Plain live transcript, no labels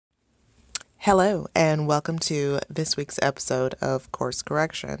Hello, and welcome to this week's episode of Course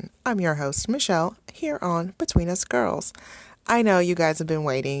Correction. I'm your host, Michelle, here on Between Us Girls. I know you guys have been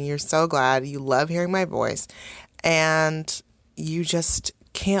waiting. You're so glad. You love hearing my voice, and you just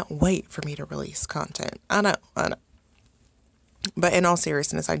can't wait for me to release content. I know. But in all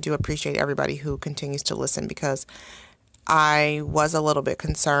seriousness, I do appreciate everybody who continues to listen because I was a little bit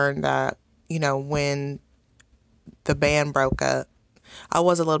concerned that, when the band broke up, I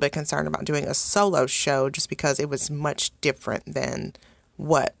was a little bit concerned about doing a solo show just because it was much different than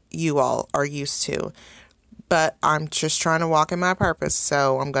what you all are used to. But I'm just trying to walk in my purpose,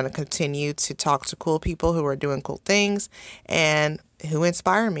 so I'm going to continue to talk to cool people who are doing cool things and who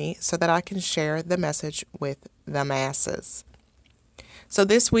inspire me so that I can share the message with the masses. So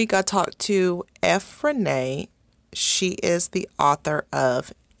this week I talked to F. Renee. She is the author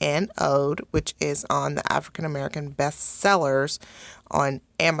of An Ode, which is on the African American bestsellers on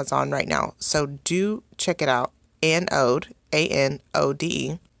Amazon right now. So do check it out. An Ode,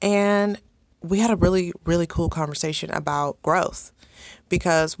 Anode. And we had a really, really cool conversation about growth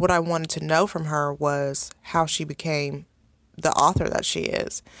because what I wanted to know from her was how she became the author that she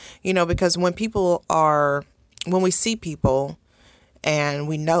is. Because when we see people and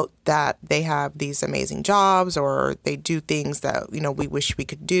we note that they have these amazing jobs or they do things that, we wish we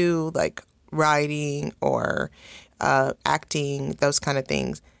could do, like writing or acting, those kind of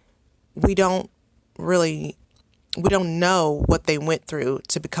things. We don't know what they went through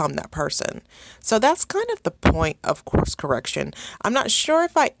to become that person. So that's kind of the point of course correction. I'm not sure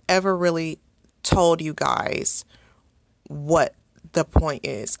if I ever really told you guys what the point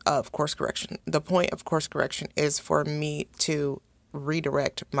is of course correction. The point of course correction is for me to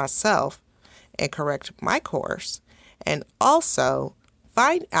redirect myself and correct my course, and also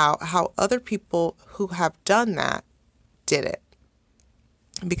find out how other people who have done that did it,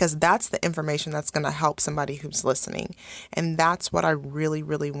 because that's the information that's going to help somebody who's listening. And that's what I really,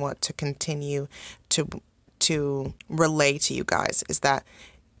 really want to continue to relay to you guys, is that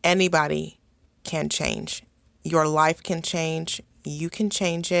anybody can change. Your life can change. You can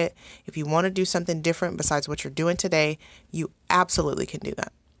change it. If you want to do something different besides what you're doing today, you absolutely can do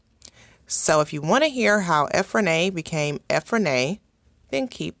that. So if you want to hear how F. Renee became F. Renee, then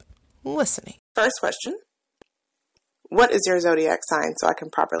keep listening. First question. What is your zodiac sign so I can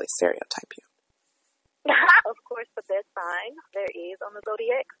properly stereotype you? Of course, the best sign there is on the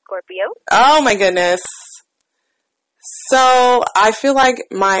zodiac, Scorpio. Oh my goodness. So I feel like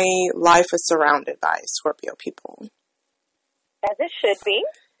my life is surrounded by Scorpio people. As it should be.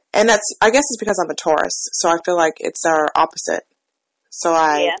 And I guess it's because I'm a Taurus, so I feel like it's our opposite. So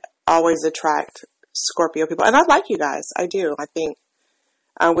I always attract Scorpio people. And I like you guys. I do. I think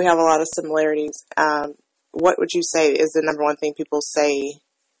we have a lot of similarities. What would you say is the number one thing people say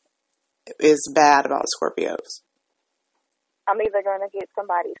is bad about Scorpios? I'm either going to get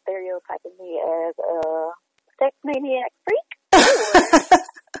somebody stereotyping me as a sex maniac freak or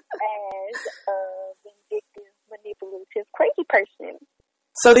as a vindictive, manipulative, crazy person.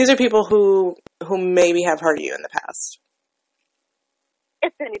 So these are people who maybe have hurt you in the past.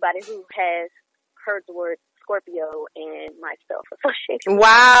 It's anybody who has heard the word Scorpio and myself associated.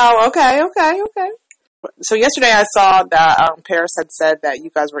 Wow. Okay. So yesterday I saw that Paris had said that you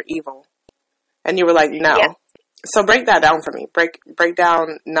guys were evil, and you were like, no. Yeah. So break that down for me. Break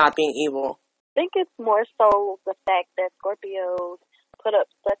down not being evil. I think it's more so the fact that Scorpios put up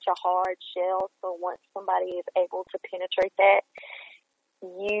such a hard shell, so once somebody is able to penetrate that,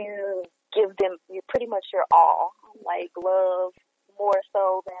 you give them pretty much your all, like love more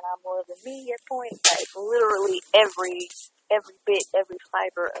so than I'm loving me at points. Like literally every bit, every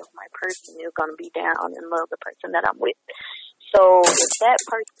fiber of my person is going to be down and love the person that I'm with. So if that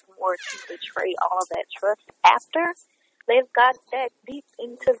person were to betray all that trust after they've got that deep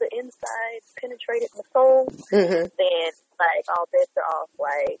into the inside, penetrated the soul, then like all bets are off.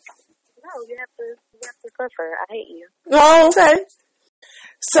 Like, no, you have to suffer. I hate you. Oh, okay.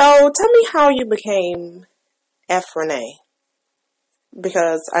 So tell me how you became F. Renee.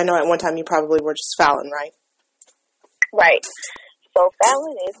 Because I know at one time you probably were just Fallon, right? Right. So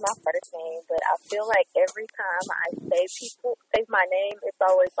Fallon is my first name, but I feel like every time I say my name, it's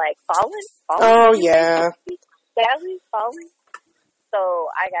always like Fallon. Oh, yeah. Fallon. So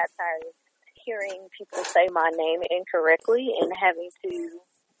I got tired of hearing people say my name incorrectly and having to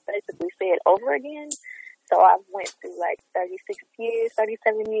basically say it over again. So I went through like 37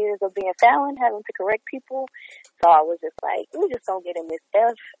 years of being Fallon, having to correct people. So I was just like, we just don't get in this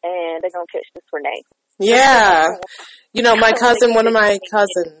F, and they're going to catch this Renee. Yeah. One of my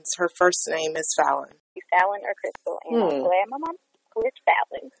cousins, her first name is Fallon. Fallon or Crystal, and I'm glad my mom Liz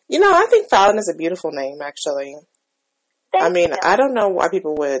Fallon. I think Fallon is a beautiful name, actually. Thank you. I don't know why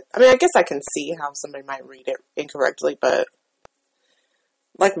people would... I guess I can see how somebody might read it incorrectly, but...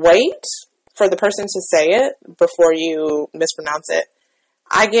 wait for the person to say it before you mispronounce it.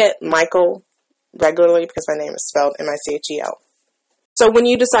 I get Michael regularly because my name is spelled Michel. So when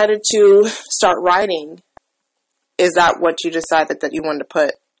you decided to start writing, is that what you decided that you wanted to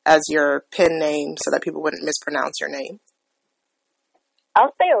put as your pen name so that people wouldn't mispronounce your name?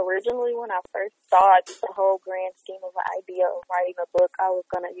 I'll say originally when I first thought the whole grand scheme of the idea of writing a book, I was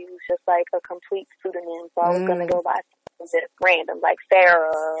going to use just a complete pseudonym. So I was going to go by something just random, like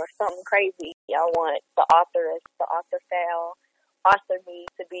Farrah or something crazy. I want the author Fal, author me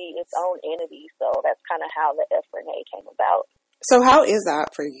to be its own entity. So that's kind of how the F. Renee came about. So how is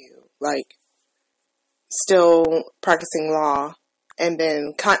that for you? Still practicing law and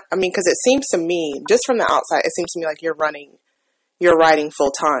then, because it seems to me, just from the outside, it seems to me like you're writing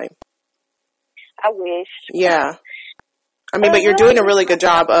full time. I wish. Yeah. But you're doing a really good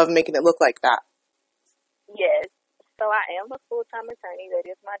job of making it look like that. Yes. So I am a full-time attorney. That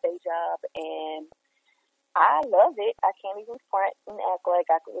is my day job. And I love it. I can't even front and act like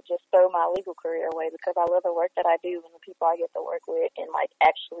I could just throw my legal career away because I love the work that I do and the people I get to work with and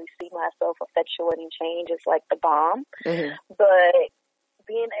actually see myself effectuating change is the bomb. Mm-hmm. But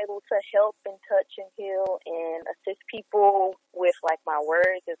being able to help and touch and heal and assist people with my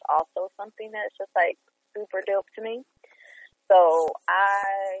words is also something that's just super dope to me. So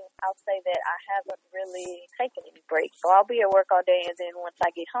I'll say that I haven't really taken any breaks. So I'll be at work all day and then once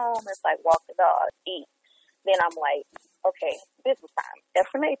I get home, it's walk the dog, eat. Then I'm okay, business time,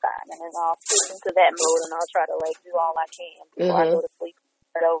 F&A time. And then I'll switch into that mode and I'll try to do all I can before I go to sleep and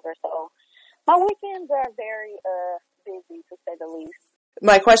start over. So my weekends are very busy to say the least.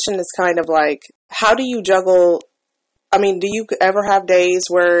 My question is kind of how do you juggle? Do you ever have days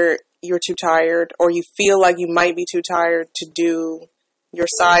where you're too tired or you feel like you might be too tired to do your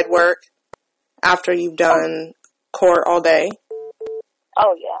side work after you've done court all day?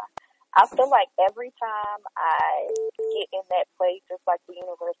 Oh, yeah. I feel like every time I get in that place, it's the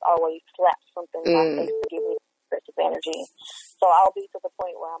universe always slaps something in my face to give me of energy. So I'll be to the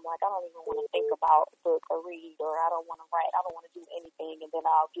point where I'm I don't even want to think about a book or read, or I don't want to write, I don't want to do anything, and then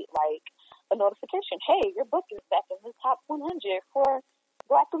I'll get a notification, hey, your book is back in the top 100 for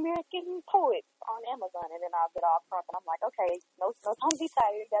Black American poets on Amazon, and then I'll get all pumped, and I'm okay, no time to be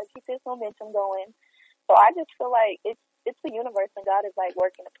tired, gotta keep this momentum going. So I just feel it's the universe and God is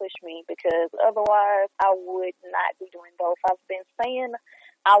working to push me because otherwise I would not be doing both. I've been saying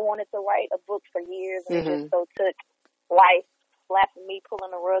I wanted to write a book for years and it just so took life slapping me,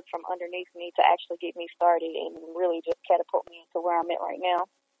 pulling the rug from underneath me to actually get me started and really just catapult me into where I'm at right now.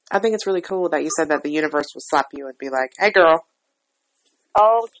 I think it's really cool that you said that the universe would slap you and be like, hey girl.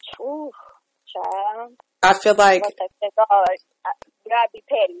 Oh, true, child. I feel you gotta be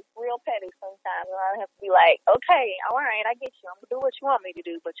petty, real petty sometimes. And I have to be okay, all right, I get you. I'm gonna do what you want me to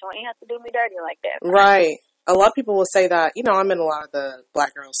do, but you ain't have to do me dirty like that. Right. A lot of people will say that, I'm in a lot of the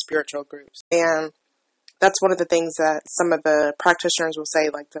Black girl spiritual groups. And that's one of the things that some of the practitioners will say,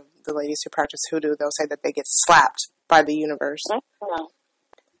 the ladies who practice hoodoo, they'll say that they get slapped by the universe.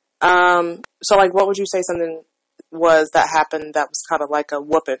 Mm-hmm. So what would you say something was that happened that was kind of like a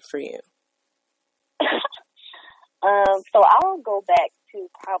whooping for you? So I'll go back to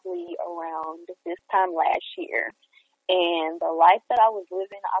probably around this time last year. And the life that I was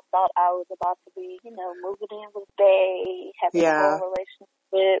living, I thought I was about to be, moving in with Bay, having a whole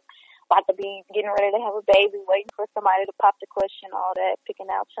relationship, about to be getting ready to have a baby, waiting for somebody to pop the question, all that, picking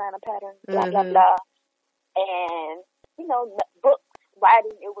out China patterns, blah, blah, blah. And, books,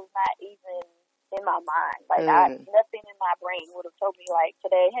 writing, it was not even in my mind. Nothing in my brain would have told me,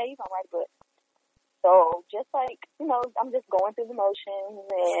 today, hey, you're going to write a book. So just I'm just going through the motions,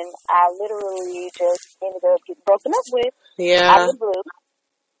 and I literally just ended up getting broken up with out of the blue.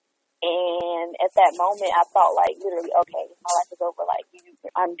 And at that moment, I thought literally, okay, my life is over.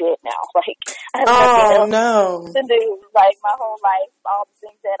 I'm dead now. I have nothing else to do. My whole life, all the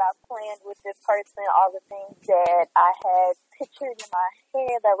things that I planned with this person, all the things that I had pictured in my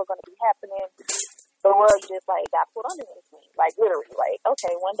head that were going to be happening, the world just got put underneath me. Literally,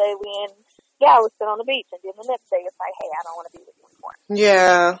 okay, one day we in. Yeah, I was sitting on the beach, and then the next day it's hey, I don't want to be with you anymore.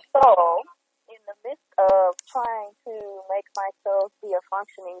 Yeah. So, in the midst of trying to make myself be a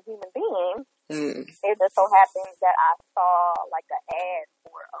functioning human being, it just so happened that I saw an ad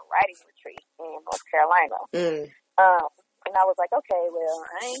for a writing retreat in North Carolina. And I was okay, well,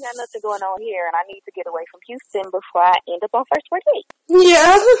 I ain't got nothing going on here, and I need to get away from Houston before I end up on First 48.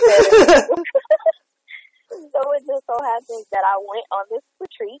 Yeah. So it just so happens that I went on this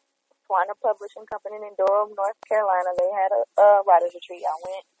retreat. Swanner Publishing Company in Durham, North Carolina. They had a writer's retreat. I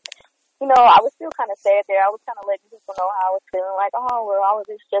went. I was still kind of sad there. I was kind of letting people know how I was feeling. Like, oh, well, all of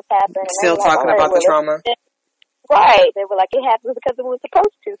this just happened. And Still talking about the trauma. Right. They were like, it happened because it was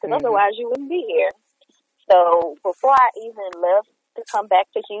supposed to, because otherwise you wouldn't be here. So before I even left to come back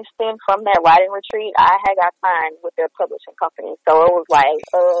to Houston from that writing retreat, I had got signed with their publishing company. So it was like,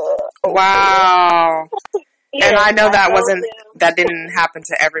 okay. Wow. Yeah, and I know that didn't happen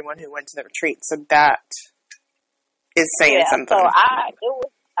to everyone who went to the retreat. So that is saying something. So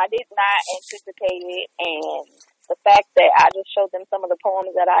I did not anticipate it, and the fact that I just showed them some of the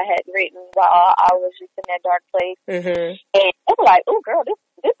poems that I had written while I was just in that dark place, and they were like, "Oh, girl,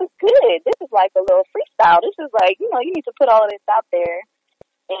 this is good. This is like a little freestyle. This is like, you need to put all of this out there."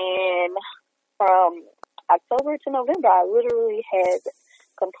 And from October to November, I literally had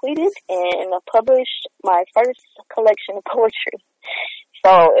completed and published my first collection of poetry.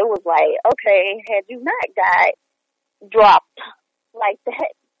 So it was like, okay, had you not got dropped like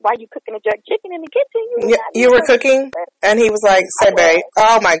that while you cooking a jerk chicken in the kitchen, you were cooking, and he was like, "Say, babe."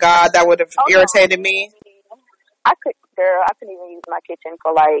 Oh my God, that would have irritated me. I couldn't even use my kitchen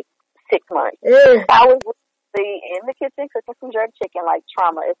for like 6 months. I was in the kitchen cooking some jerk chicken, like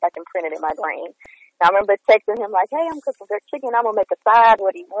trauma. It's like imprinted in my brain. I remember texting him like, "Hey, I'm cooking jerk chicken. I'm going to make a side.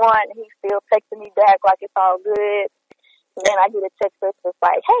 What do you want?" And he's still texting me back like it's all good. And then I get a text that's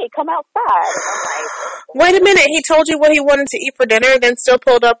like, "Hey, come outside." And I'm like, wait a minute. He told you what he wanted to eat for dinner, then still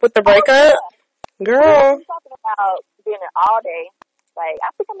pulled up with the breakup? Girl. I'm talking about dinner all day. Like, I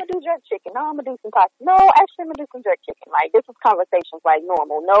think I'm going to do jerk chicken. No, I'm going to do some pasta. No, actually, I'm going to do some jerk chicken. Like, this was conversations like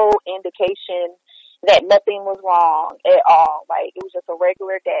normal. No indication that nothing was wrong at all. Like, it was just a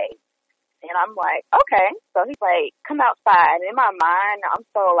regular day. And I'm like, okay. So he's like, "Come outside." And in my mind, I'm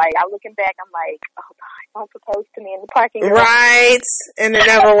looking back, I'm like, oh, God, don't propose to me in the parking lot. Right. And there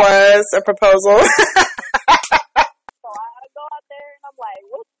never was a proposal. So I go out there and I'm like,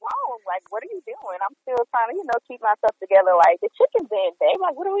 what's wrong? Like, what are you doing? I'm still trying to, keep myself together. Like, the chicken's in, babe.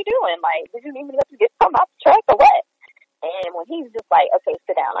 Like, what are we doing? Like, did you need me to get something off the track or what? And when he's just like, "Okay,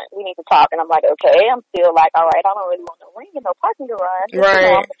 sit down. Like, we need to talk." And I'm like, okay. I'm still like, all right, I don't really want no ring and no parking garage.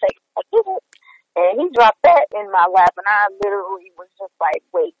 Right. I'm going to take a visit. And he dropped that in my lap, and I literally was just like,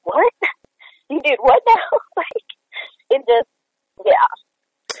 wait, what? You did what now? Like, it just, yeah.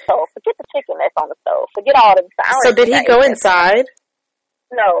 So forget the chicken that's on the stove. Forget all them sounds. So did he go inside?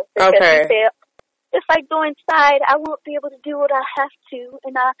 No. Okay. He said, "If I go inside, I won't be able to do what I have to,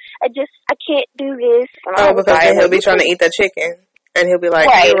 and I can't do this." Oh, because then he'll be trying to eat the chicken, and he'll be like,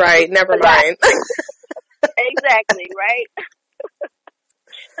 right. "You're right, never mind." Exactly, right?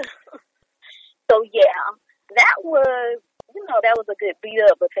 So, yeah, that was a good beat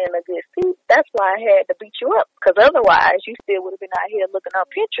up within a good suit. That's why I had to beat you up, because otherwise you still would have been out here looking up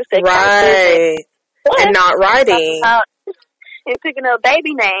Pinterest. Right. And not writing. And picking up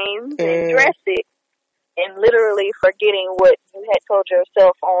baby names and dressing. And literally forgetting what you had told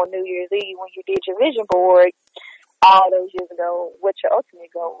yourself on New Year's Eve when you did your vision board all those years ago, what your ultimate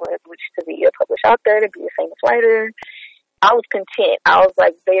goal was, which to be a published author, to be a famous writer. I was content. I was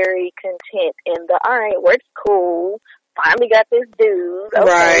like very content in the, all right, work's cool. Finally got this dude. Okay.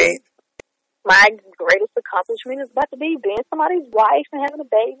 Right. My greatest accomplishment is about to be being somebody's wife and having a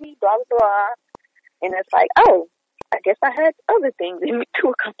baby, blah, blah, blah. And it's like, oh, I guess I had other things in me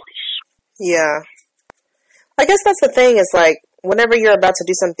to accomplish. Yeah. I guess that's the thing, is like, whenever you're about to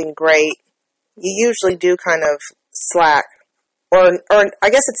do something great, you usually do kind of slack. Or I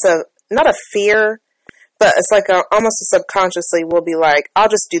guess it's not a fear, but it's like almost subconsciously we'll be like, I'll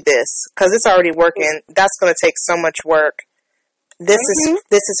just do this because it's already working. That's going to take so much work. This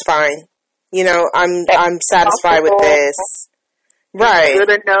is fine. I'm satisfied with this. Right.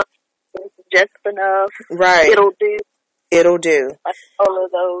 Good enough. Just enough. Right. It'll do. Like, all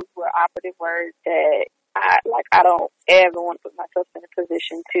of those were operative words that I don't ever want to put myself in a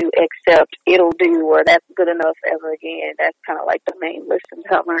position to accept "it'll do" or "that's good enough" ever again. That's kind of like the main lesson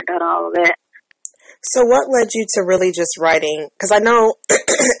I learned out of all of that. So what led you to really just writing? Because I know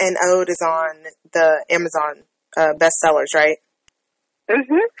An Ode is on the Amazon bestsellers, right?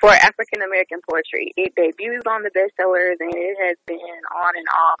 For African American poetry. It debuted on the bestsellers, and it has been on and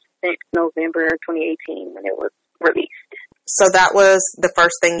off since November 2018 when it was released. So that was the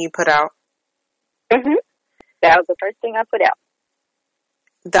first thing you put out? That was the first thing I put out.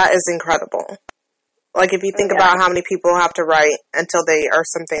 That is incredible. Like, if you think about how many people have to write until they are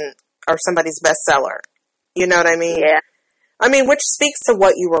somebody's bestseller. You know what I mean? Yeah. I mean, which speaks to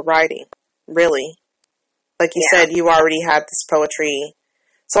what you were writing, really. Like you said, you already had this poetry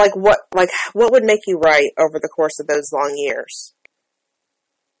So, what would make you write over the course of those long years?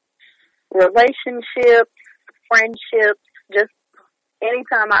 Relationships, friendships, just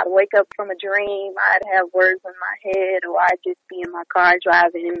anytime I'd wake up from a dream, I'd have words in my head, or I'd just be in my car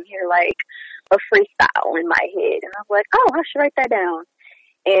driving and hear like a freestyle in my head, and I was like, oh, I should write that down.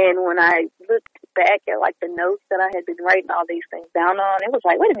 And when I looked back at like the notes that I had been writing all these things down on, it was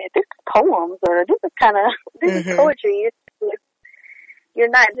like, wait a minute, this is poems, or this is poetry. You're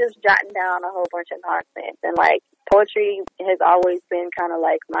not just jotting down a whole bunch of nonsense. And like poetry has always been kind of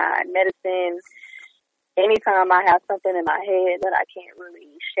like my medicine. Anytime I have something in my head that I can't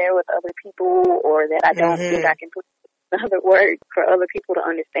really share with other people, or that I don't think I can put other words for other people to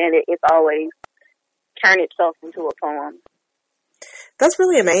understand it, it's always turned itself into a poem. That's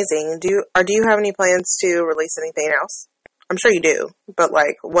really amazing. Do you have any plans to release anything else? I'm sure you do, but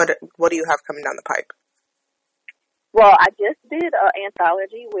like, what do you have coming down the pipe? Well, I just did an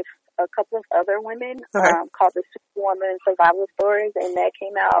anthology with a couple of other women called the Superwoman Survival Stories, and that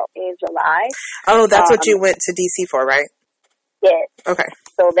came out in July. Oh, that's what you went to DC for, right? Yes. Okay.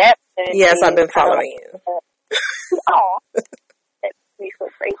 So that. Yes, I've been following you. Oh, that's me so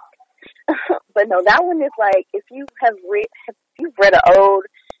great. But no, that one is like, if you've read an ode,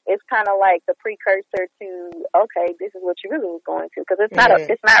 it's kind of like the precursor to, okay, this is what you really was going to, because it's not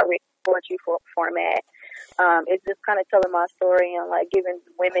written poetry format. It's just kind of telling my story and like giving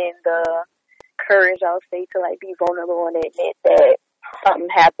women the courage, I'll say, to like be vulnerable and admit that something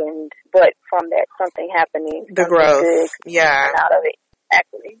happened, but from that something happening, the growth, out of it.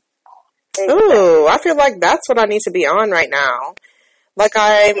 Exactly. Ooh, I feel like that's what I need to be on right now. Like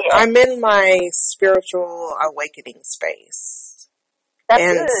I'm in my spiritual awakening space. That's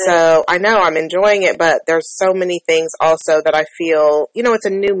and good. So I know I'm enjoying it, but there's so many things also that I feel, it's a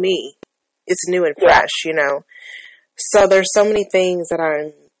new me. It's new and fresh, So there's so many things that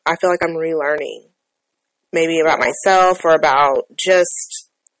I feel like I'm relearning. Maybe about myself or about just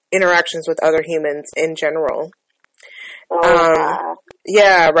interactions with other humans in general.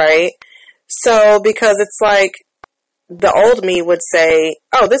 Yeah, right. So because it's like, the old me would say,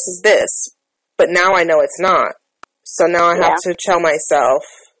 oh, this is this, but now I know it's not. So now I have to tell myself,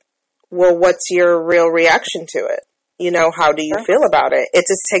 well, what's your real reaction to it? How do you feel about it? It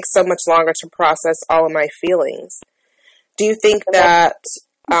just takes so much longer to process all of my feelings. Do you think that,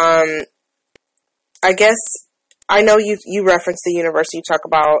 I guess, I know you referenced the universe, you talk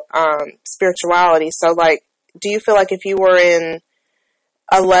about spirituality, so like, do you feel like if you were in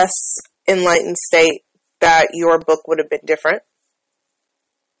a less enlightened state, that your book would have been different?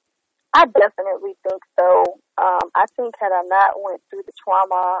 I definitely think so. I think had I not went through the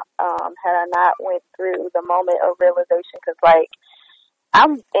trauma, had I not went through the moment of realization, because like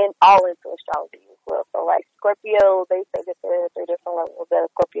I'm all into astrology as well. So like Scorpio, they say that there are 3 different levels that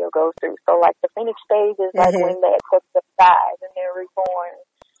a Scorpio goes through. So like the Phoenix stage is like when that Scorpio dies and they're reborn.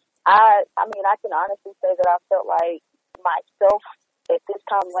 I mean, I can honestly say that I felt like myself at this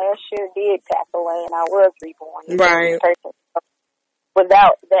time last year did pass away and I was reborn. Right.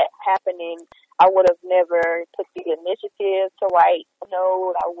 Without that happening, I would have never took the initiative to write a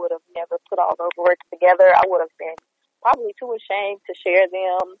note. I would have never put all those words together. I would have been probably too ashamed to share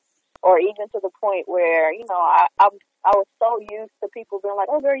them, or even to the point where, I was so used to people being like,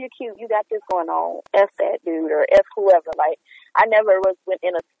 oh, girl, you're cute. You got this going on. F that dude or F whoever. Like, I never was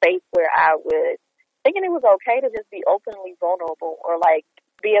in a space where I was thinking it was okay to just be openly vulnerable or, like,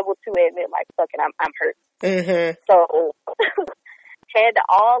 be able to admit, like, fuck it, I'm hurt. So had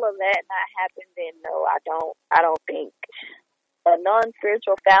all of that not happened, then no, I don't think a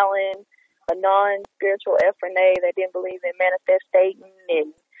non-spiritual Fallon, a non-spiritual Efrenay that didn't believe in manifesting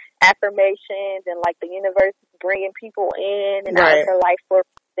and affirmations and like the universe bringing people in and out of her life for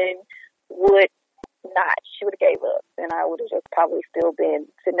then would not. She would have gave up and I would have just probably still been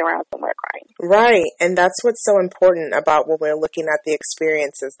sitting around somewhere crying. Right. And that's what's so important about when we're looking at the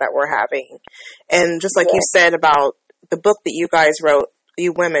experiences that we're having. And just like you said about the book that you guys wrote,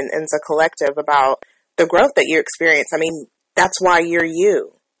 you women as a collective, about the growth that you experience. I mean, that's why you're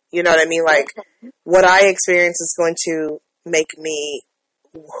you. You know what I mean? Like, what I experience is going to make me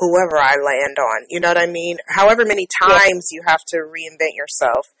whoever I land on. You know what I mean? However many times you have to reinvent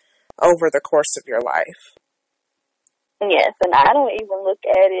yourself over the course of your life. Yes, and I don't even look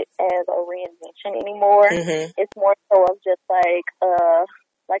at it as a reinvention anymore. It's more so of just like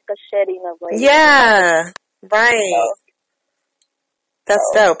a shedding of layers. Yeah, right.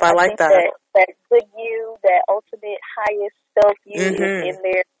 That's dope. I like that. That good you, that ultimate highest self you is in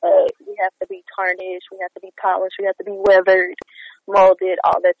there. We have to be tarnished. We have to be polished. We have to be weathered, molded.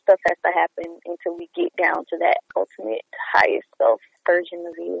 All that stuff has to happen until we get down to that ultimate highest self version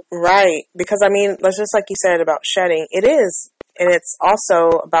of you. Right. Because, I mean, that's just like you said about shedding. It is. And it's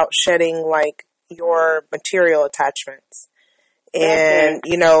also about shedding, like, your material attachments and,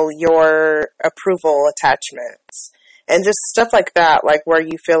 you know, your approval attachments and just stuff like that, like where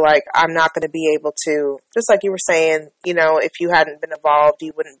you feel like I'm not going to be able to, just like you were saying, you know, if you hadn't been involved,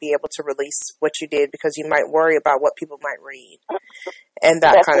 you wouldn't be able to release what you did because you might worry about what people might read and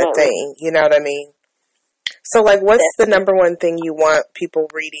that kind of thing. You know what I mean? So, like, what's the number one thing you want people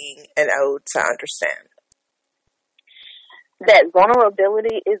reading an ode to understand? That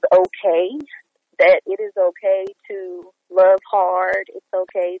vulnerability is okay. That it is okay to love hard. It's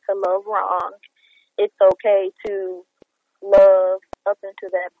okay to love wrong. It's okay to love up until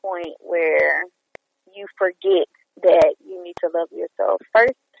that point where you forget that you need to love yourself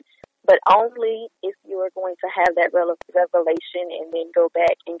first, but only if you are going to have that revelation and then go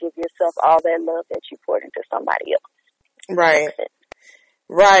back and give yourself all that love that you poured into somebody else. Right.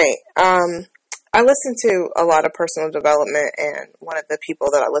 Right. I listen to a lot of personal development, and one of the people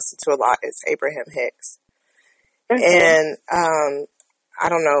that I listen to a lot is Abraham Hicks. And I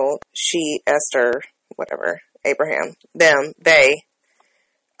don't know, she, Esther, whatever, Abraham, them, they.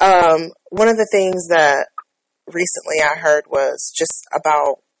 One of the things that recently I heard was just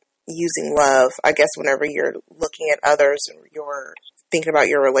about using love, I guess, whenever you're looking at others and you're thinking about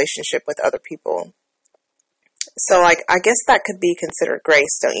your relationship with other people. So, like, I guess that could be considered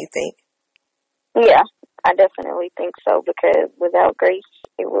grace, don't you think? Yeah, I definitely think so, because without grace,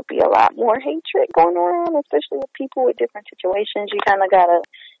 it would be a lot more hatred going around, especially with people with different situations. You kind of got to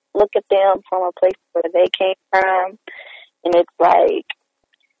look at them from a place where they came from, and it's like,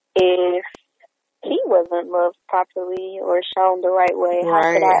 if he wasn't loved properly or shown the right way,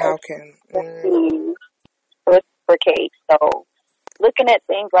 how can reciprocate? So, looking at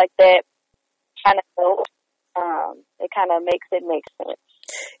things like that kind of helps. It kind of makes it make sense.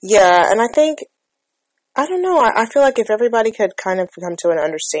 Yeah, and I think, I don't know, I feel like if everybody could kind of come to an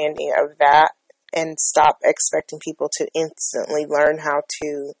understanding of that and stop expecting people to instantly learn how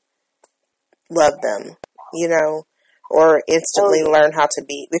to love them, you know, or instantly learn how to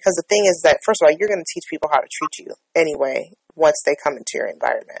be. Because the thing is that, first of all, you're going to teach people how to treat you anyway once they come into your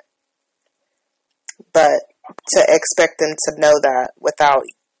environment. But to expect them to know that without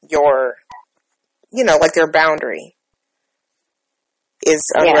your, you know, like their boundary is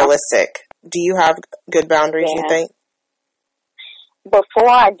unrealistic. Do you have good boundaries, you think? Before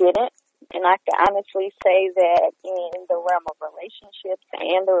I didn't, and I can honestly say that in the realm of relationships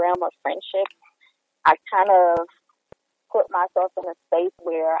and the realm of friendships, I kind of put myself in a space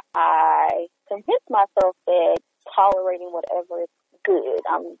where I convince myself that tolerating whatever is good.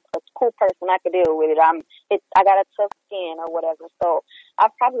 I'm a cool person. I can deal with it. I got a tough skin or whatever. So I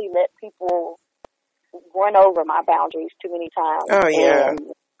probably let people run over my boundaries too many times. Oh, yeah. And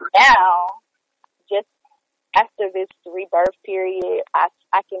now, just after this rebirth period, I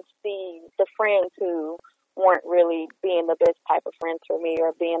can see the friends who weren't really being the best type of friends for me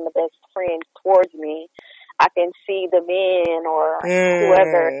or being the best friends towards me. I can see the men or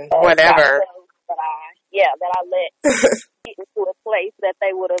whatever that I let get into a place that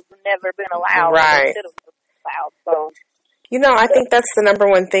they would have never been allowed. Right. So, you know, I think that's the number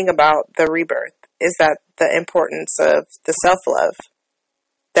one thing about the rebirth is that the importance of the self-love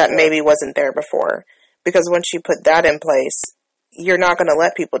that maybe wasn't there before. Because once you put that in place, you're not going to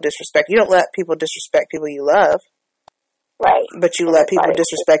let people disrespect. You don't let people disrespect people you love. Right. But you let people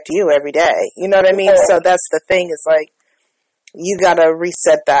disrespect you every day. You know what I mean? So that's the thing. Is like, you got to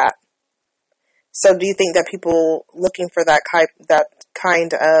reset that. So do you think that people looking for that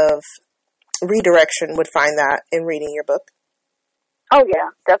kind of redirection would find that in reading your book? Oh, yeah,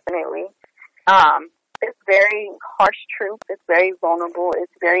 definitely. It's very harsh truth. It's very vulnerable.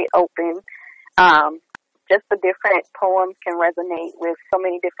 It's very open. Just the different poems can resonate with so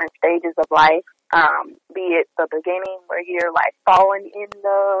many different stages of life. Be it the beginning where you're like falling in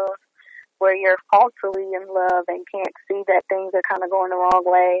love, where you're falsely in love and can't see that things are kind of going the wrong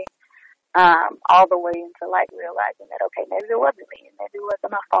way, all the way into like realizing that, okay, maybe it wasn't me and maybe it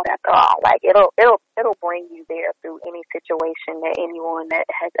wasn't my fault after all. Like it'll bring you there through any situation that anyone that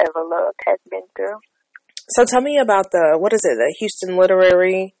has ever loved has been through. So tell me about the Houston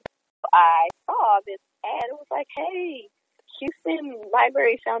Literary. I saw this ad. It was like, hey, Houston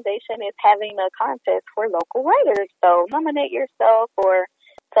Library Foundation is having a contest for local writers. So nominate yourself or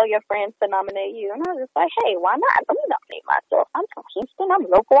tell your friends to nominate you. And I was just like, hey, why not? Let me nominate myself. I'm from Houston. I'm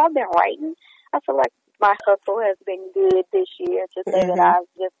local. I've been writing. I feel like my hustle has been good this year to say that I've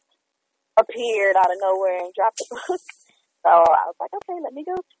just appeared out of nowhere and dropped a book. So I was like, okay, let me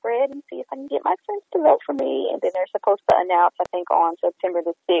go spread and see if I can get my friends to vote for me. And then they're supposed to announce, I think, on September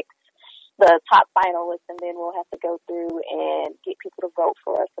the 6th, the top finalists, and then we'll have to go through and get people to vote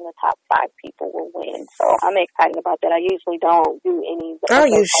for us, and the top 5 people will win. So I'm excited about that. I usually don't do any. Oh,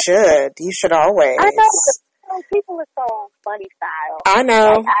 you should. You should always. I know, but people are so funny style. I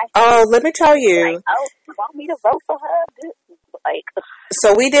know. Like, let me tell you. Like, oh, you want me to vote for her? Like,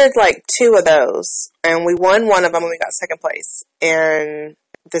 so we did like 2 of those, and we won one of them, and we got 2nd place. And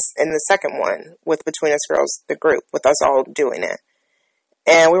in the second one with Between Us Girls, the group, with us all doing it.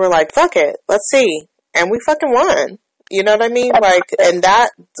 And we were like, fuck it, let's see. And we fucking won. You know what I mean? Like, and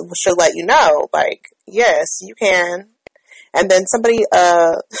that should let you know, like, yes, you can. And then somebody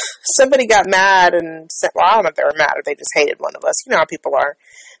got mad and said, well, I don't know if they were mad or they just hated one of us. You know how people are.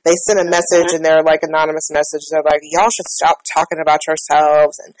 They sent a message, and they're like, anonymous message. They're like, y'all should stop talking about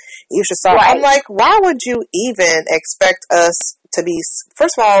yourselves, and you should stop. Right. I'm like, why would you even expect us to be,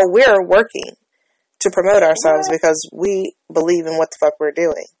 first of all, we're working to promote ourselves because we believe in what the fuck we're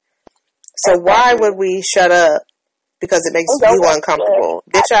doing. So why would we shut up because it makes you uncomfortable?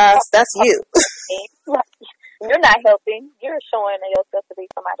 Bitch ass, that's you. You're not helping. You're showing yourself to be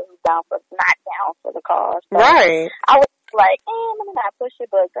somebody who's not down for the cause. So right. I was like, let me not push it,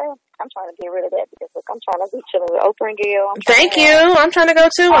 but girl, I'm trying to get rid of that because look, I'm trying to be chilling with Oprah and Gail. Thank you. I'm trying to go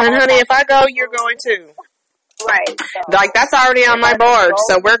too. And honey, if I go, you're going too. Right. So, like, that's already on my board,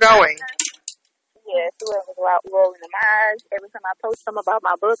 so we're going. Yes, whoever's out rolling the eyes. Every time I post something about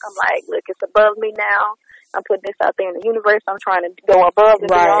my book, I'm like, look, it's above me now. I'm putting this out there in the universe. I'm trying to go above and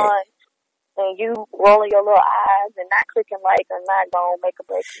beyond. And you rolling your little eyes and not clicking like or not going to make a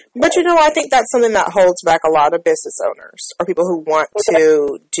break. But you know, I think that's something that holds back a lot of business owners or people who want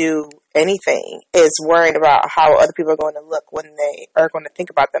to do anything is worrying about how other people are going to look when they are going to think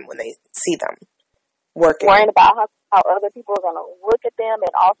about them when they see them working. Worrying about how other people are going to look at them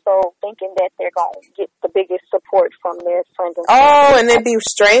and also thinking that they're going to get the biggest support from their friends and family. And they'd be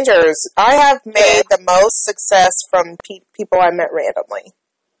strangers. I have made the most success from people I met randomly.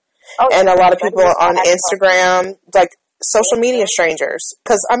 And a lot of people on Instagram, like social media strangers.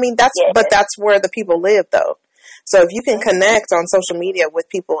 Because, I mean, that's where the people live, though. So if you can connect on social media with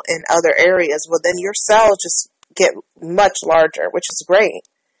people in other areas, well, then your cells just get much larger, which is great.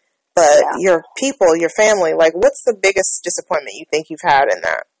 But your people, your family, like, what's the biggest disappointment you think you've had in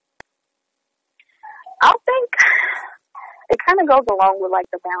that? I think it kind of goes along with, like,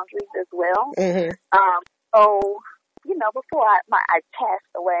 the boundaries as well. So, you know, before I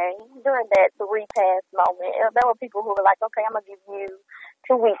passed away, during that repass moment, there were people who were like, okay, I'm going to give you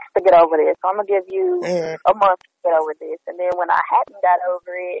 2 weeks to get over this. So I'm going to give you a month to get over this. And then when I hadn't got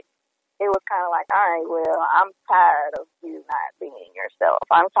over it, it was kind of like, all right, well, I'm tired of you not being yourself.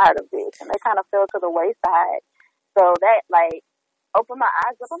 I'm tired of this. And they kind of fell to the wayside. So that, like, opened my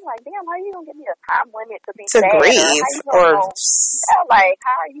eyes up. I'm like, damn, how are you going to give me a time limit to be sad? Grieve? Like,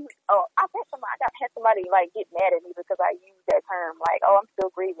 how are you? Oh, I had somebody, like, get mad at me because I used that term. Like, oh, I'm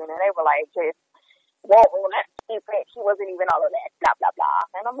still grieving. And they were like, just, well, that's stupid. She wasn't even all of that, blah, blah, blah.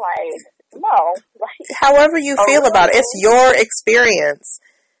 And I'm like, no. Like, however you feel about it, it's your experience.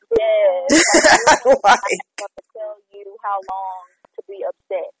 Yes. Like, I'm going to tell you how long to be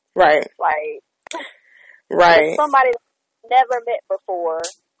upset. Right. Like, right. Somebody never met before,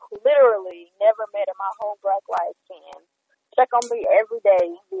 literally never met in my whole Black life, can check on me every day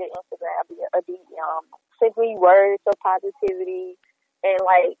via Instagram, via a DM, send me words of positivity, and,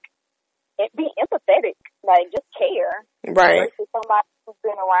 like, be empathetic, like, just care. Right. Versus somebody who's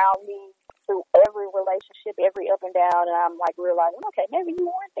been around me through every relationship, every up and down, and I'm, like, realizing, okay, maybe you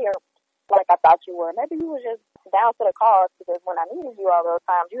weren't there like I thought you were. Maybe you were just down to the cause because when I needed you all those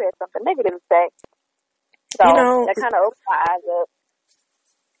times, you had something negative to say. So, you know, that kind of opened my eyes up.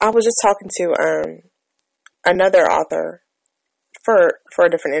 I was just talking to another author for a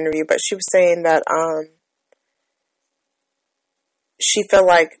different interview, but she was saying that she felt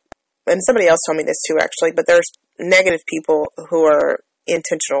like, and somebody else told me this too, actually, but there's negative people who are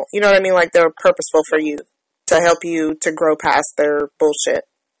intentional. You know what I mean? Like, they're purposeful for you, to help you to grow past their bullshit,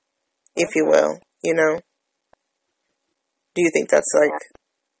 if you will, you know? Do you think that's, like,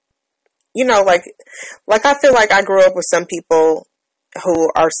 you know, like I feel like I grew up with some people who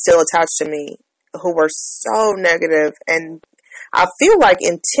are still attached to me who were so negative, and I feel like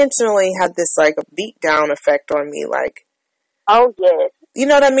intentionally had this, like, a beat down effect on me, like, oh, yes. You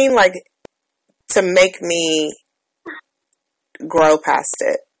know what I mean? Like, to make me grow past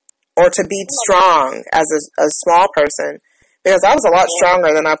it, or to be strong as a small person, because I was a lot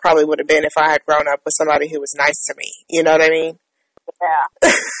stronger than I probably would have been if I had grown up with somebody who was nice to me. You know what I mean?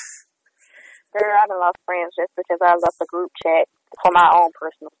 Yeah. Girl, I done lost friends just because I left the group chat for my own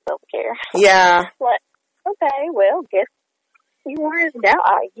personal self-care. Yeah. But, okay, well, guess you weren't down.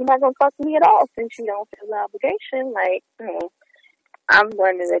 You're not going to talk to me at all since you don't feel the obligation. Like, I'm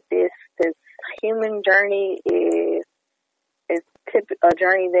learning that this human journey is a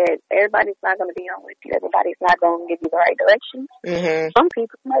journey that everybody's not going to be on with you. Everybody's not going to give you the right direction. Mm-hmm. Some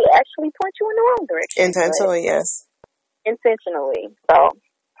people may actually point you in the wrong direction. Intentionally, yes. Intentionally. So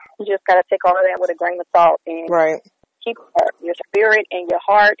you just got to take all of that with a grain of salt and right. Keep your spirit and your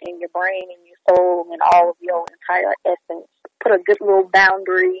heart and your brain and your soul and all of your entire essence. Put a good little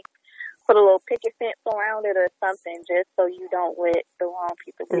boundary. Put a little picket fence around it or something just so you don't let the wrong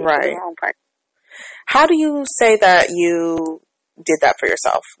people get the wrong person. How do you say that you did that for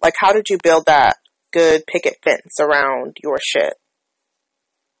yourself? Like, how did you build that good picket fence around your shit?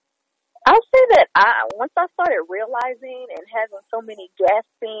 I'll say that once I started realizing and having so many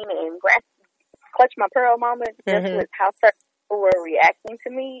gasping and clutch my pearl moments just with how certain people were reacting to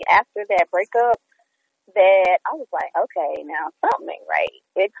me after that breakup, that I was like, okay, now something ain't right.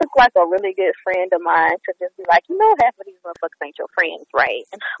 It took like a really good friend of mine to just be like, half of these motherfuckers ain't your friends, right?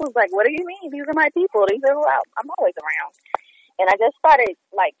 And I was like, what do you mean? These are my people. These are who I'm always around. And I just started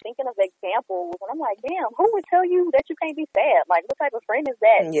like thinking of examples, and I'm like, damn, who would tell you that you can't be sad? Like, what type of friend is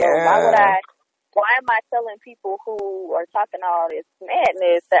that? Yeah. So why am I telling people who are talking all this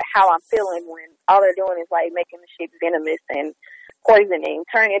madness that how I'm feeling when all they're doing is like making the shit venomous and poisoning,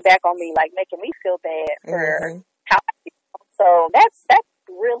 turning it back on me, like making me feel bad for how I feel. So that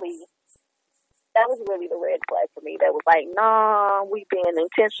was really the red flag for me. That was like, nah, we being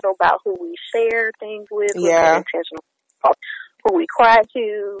intentional about who we share things with. We're being intentional about who we cry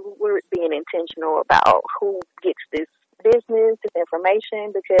to. We're being intentional about who gets this business, this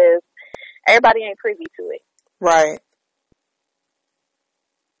information, because everybody ain't privy to it. Right.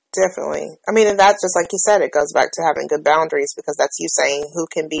 Definitely. I mean, and that's just like you said, it goes back to having good boundaries because that's you saying who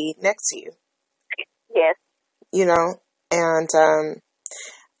can be next to you. Yes. And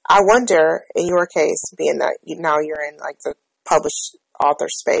I wonder, in your case, being that now you're in like the published author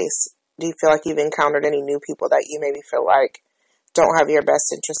space, do you feel like you've encountered any new people that you maybe feel like don't have your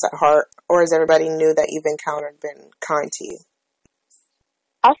best interests at heart? Or is everybody new that you've encountered been kind to you?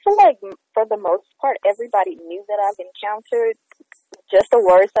 I feel like for the most part, everybody new that I've encountered, just the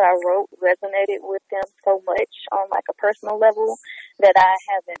words that I wrote resonated with them so much on like a personal level that I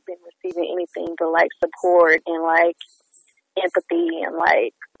haven't been receiving anything but like support and like empathy and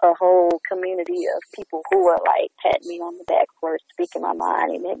like a whole community of people who are like patting me on the back for speaking my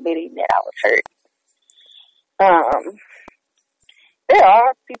mind and admitting that I was hurt. There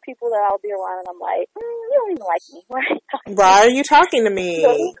are a few people that I'll be around and I'm like, you don't even like me, right? Why are you talking to me?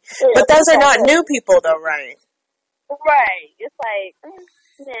 But those are not new people though, right? Right. It's like,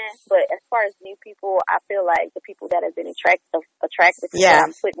 nah. But as far as new people, I feel like the people that have been attracted to what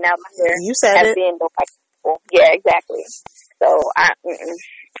I'm putting out there have been the right people. Yeah, exactly. So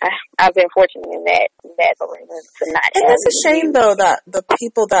I've been fortunate in that arena to not have. And it's a shame though that the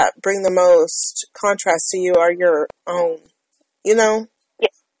people that bring the most contrast to you are your own.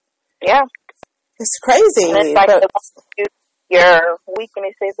 Yeah. It's crazy. And it's like they want to use your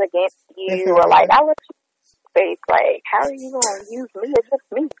weaknesses against you, or like, I look face, like, how are you going to use me as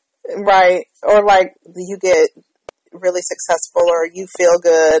just me? Right. Or like you get really successful or you feel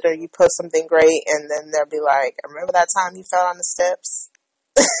good or you post something great and then they'll be like, remember that time you fell on the steps?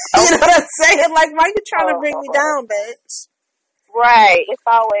 You know what I'm saying? Like, why are you trying to bring me down, bitch? Right. It's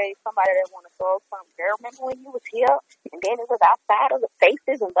always somebody that want to throw something. Girl, remember when you was here and then it was outside of the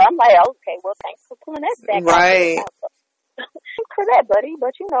faces, and I'm like, okay, well, thanks for pulling that back. Right. Thanks for that, buddy.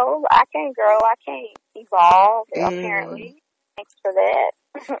 But I can't evolve apparently. Thanks for that.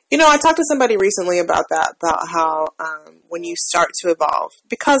 I talked to somebody recently about that, about how when you start to evolve,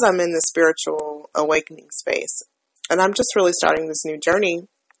 because I'm in the spiritual awakening space and I'm just really starting this new journey,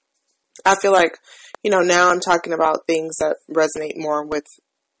 I feel like, now I'm talking about things that resonate more with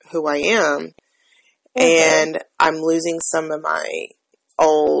who I am, and I'm losing some of my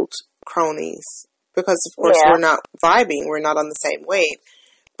old cronies because, of course, we're not vibing, we're not on the same wave,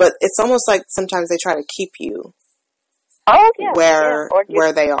 but it's almost like sometimes they try to keep you where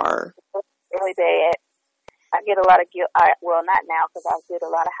they are. Really bad. I get a lot of guilt. Well, not now because I did a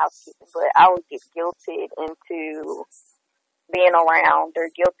lot of housekeeping, but I would get guilted into being around or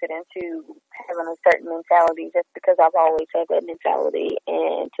guilted into having a certain mentality just because I've always had that mentality,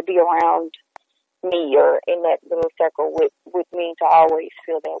 and to be around me or in that little circle with me to always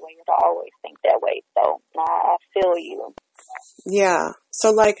feel that way or to always think that way. So I feel you. Yeah.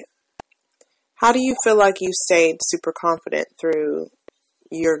 So like, how do you feel like you stayed super confident through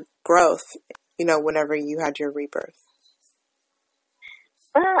your growth whenever you had your rebirth?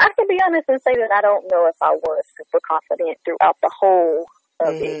 I can be honest and say that I don't know if I was super confident throughout the whole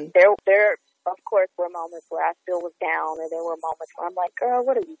of it. There, of course, were moments where I still was down, and there were moments where I'm like, girl,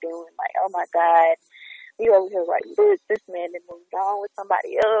 what are you doing? Like, oh my God, you over here like this man that moved on with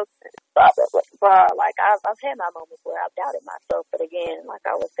somebody else, and blah, blah, blah, blah. Like, I've had my moments where I've doubted myself, but again, like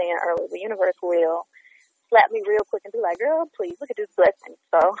I was saying earlier, the universe will slap me real quick and be like, girl, please, look at this blessing.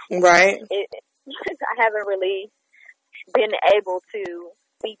 So, right. I haven't really been able to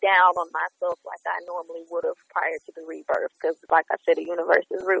be down on myself like I normally would have prior to the rebirth, because like I said, the universe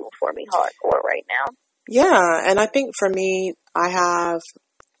is rooting for me hardcore right now. Yeah, and I think for me, I have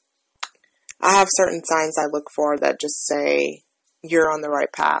certain signs I look for that just say you're on the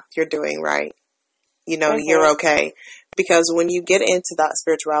right path, you're doing right, you're okay. Because when you get into that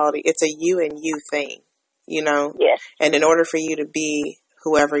spirituality, it's a you and you thing, Yes. And in order for you to be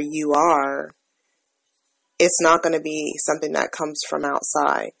whoever you are, it's not going to be something that comes from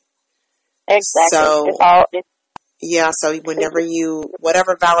outside. Exactly. So, so whenever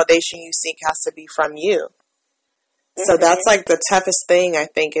whatever validation you seek has to be from you. So that's like the toughest thing, I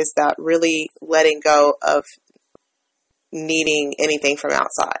think, is that really letting go of needing anything from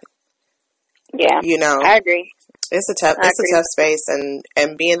outside. Yeah. I agree. It's a tough space,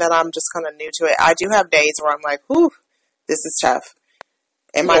 and being that I'm just kind of new to it, I do have days where I'm like, whew, this is tough.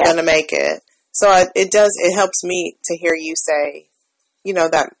 Am I going to make it? So it helps me to hear you say,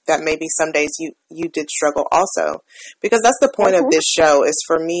 that maybe some days you did struggle also, because that's the point of this show, is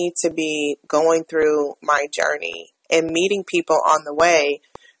for me to be going through my journey and meeting people on the way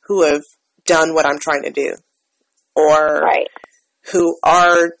who have done what I'm trying to do, or who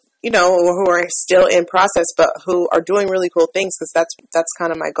are, who are still in process, but who are doing really cool things. Because that's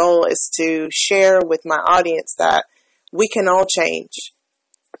kind of my goal, is to share with my audience that we can all change.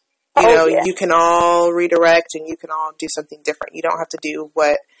 You can all redirect, and you can all do something different. You don't have to do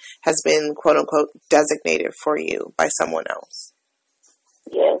what has been, quote unquote, designated for you by someone else.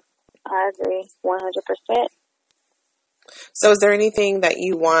 Yes, I agree 100%. So is there anything that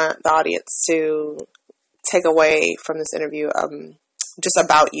you want the audience to take away from this interview, just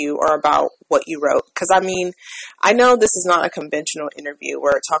about you or about what you wrote? Because, I know this is not a conventional interview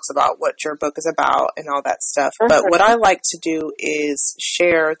where it talks about what your book is about and all that stuff. But what I like to do is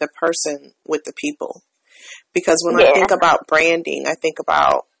share the person with the people. Because when I think about branding,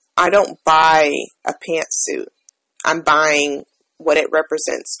 I don't buy a pantsuit. I'm buying what it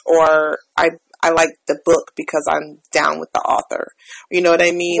represents. Or I like the book because I'm down with the author. You know what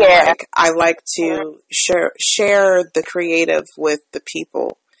I mean? Yeah. Like, I like to share the creative with the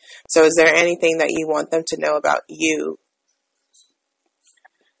people. So is there anything that you want them to know about you?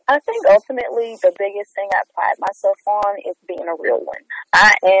 I think ultimately the biggest thing I pride myself on is being a real one.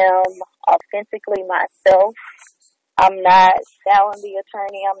 I am authentically myself. I'm not Sally the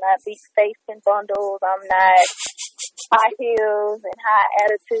attorney. I'm not beat faced in bundles. I'm not high heels and high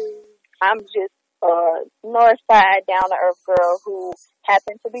attitude. I'm just a north side, down to earth girl who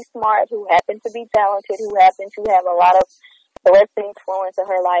happens to be smart, who happens to be talented, who happens to have a lot of blessings flowing into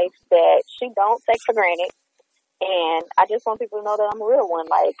her life that she don't take for granted. And I just want people to know that I'm a real one.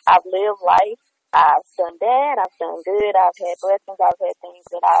 Like, I've lived life. I've done bad. I've done good. I've had blessings. I've had things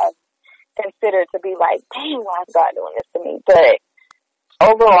that I've considered to be like, dang, why is God doing this to me? But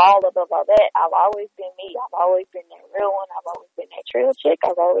overall, above all that, I've always been me. I've always been that real one. I've always been that trail chick.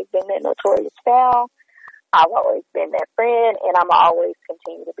 I've always been that notorious style. I've always been that friend, and I'm always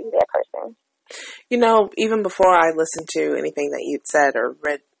continue to be that person. Even before I listened to anything that you'd said or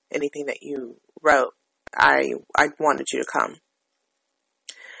read anything that you wrote, I wanted you to come.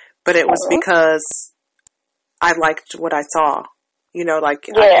 But it was because I liked what I saw. I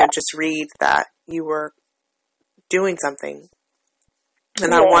could just read that you were doing something.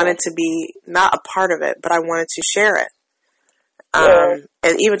 And I wanted to be not a part of it, but I wanted to share it.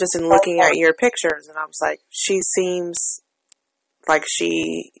 And even just in looking at your pictures, and I was like, she seems like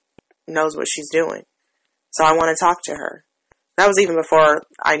she knows what she's doing. So I want to talk to her. That was even before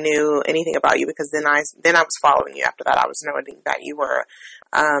I knew anything about you, because then I was following you after that. I was noting that you were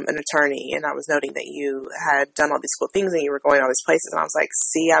an attorney, and I was noting that you had done all these cool things and you were going all these places. And I was like,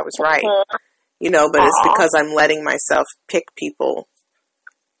 see, I was right. But it's because I'm letting myself pick people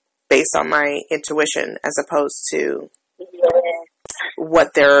based on my intuition as opposed to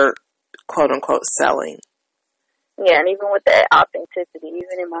what they're quote unquote selling. Yeah, and even with that authenticity,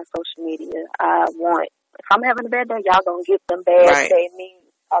 even in my social media, if I'm having a bad day, y'all gonna get them bad day me.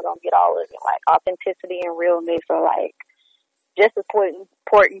 Y'all gonna get all of it. Like, authenticity and realness are like just as important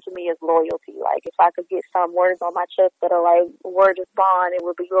to me as loyalty. Like, if I could get some words on my chest that are like word is bond, it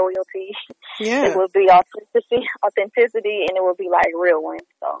would be loyalty. Yeah. It would be authenticity, and it would be like real ones.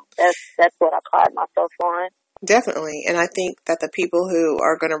 So that's what I pride myself on. Definitely. And I think that the people who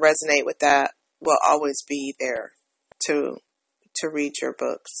are going to resonate with that will always be there to read your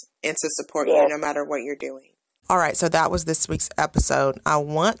books and to support you no matter what you're doing. All right, so that was this week's episode. I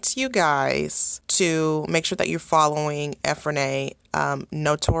want you guys to make sure that you're following Efrenee,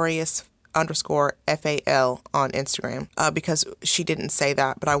 notorious_FAL on Instagram, because she didn't say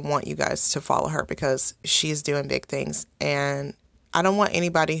that, but I want you guys to follow her because she is doing big things. And I don't want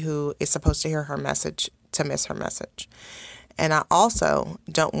anybody who is supposed to hear her message to miss her message. And I also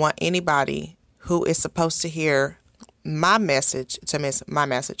don't want anybody who is supposed to hear my message to miss my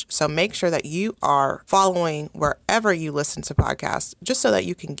message. So make sure that you are following wherever you listen to podcasts, just so that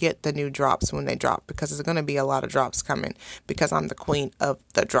you can get the new drops when they drop, because there's going to be a lot of drops coming because I'm the queen of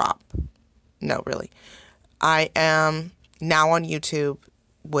the drop. No, really. I am now on YouTube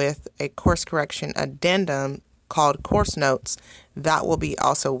with a course correction addendum called Course Notes. That will be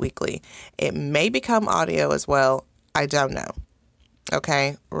also weekly. It may become audio as well. I don't know.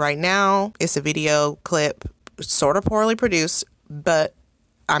 Okay. Right now it's a video clip, sort of poorly produced, but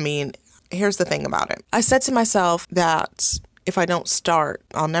I mean, here's the thing about it. I said to myself that if I don't start,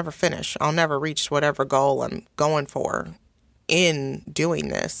 I'll never finish. I'll never reach whatever goal I'm going for in doing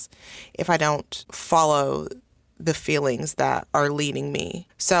this if I don't follow the feelings that are leading me.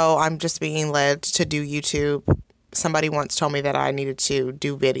 So I'm just being led to do YouTube. Somebody once told me that I needed to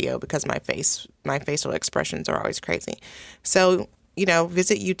do video because my facial expressions are always crazy. So,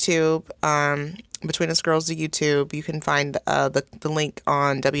 visit YouTube, Between Us Girls to YouTube. You can find the link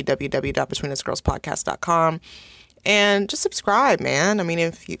on www.betweenusgirlspodcast.com. And just subscribe, man. I mean,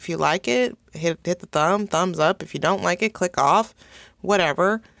 if you like it, hit the thumbs up. If you don't like it, click off,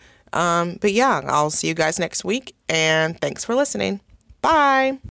 whatever. But yeah, I'll see you guys next week. And thanks for listening. Bye.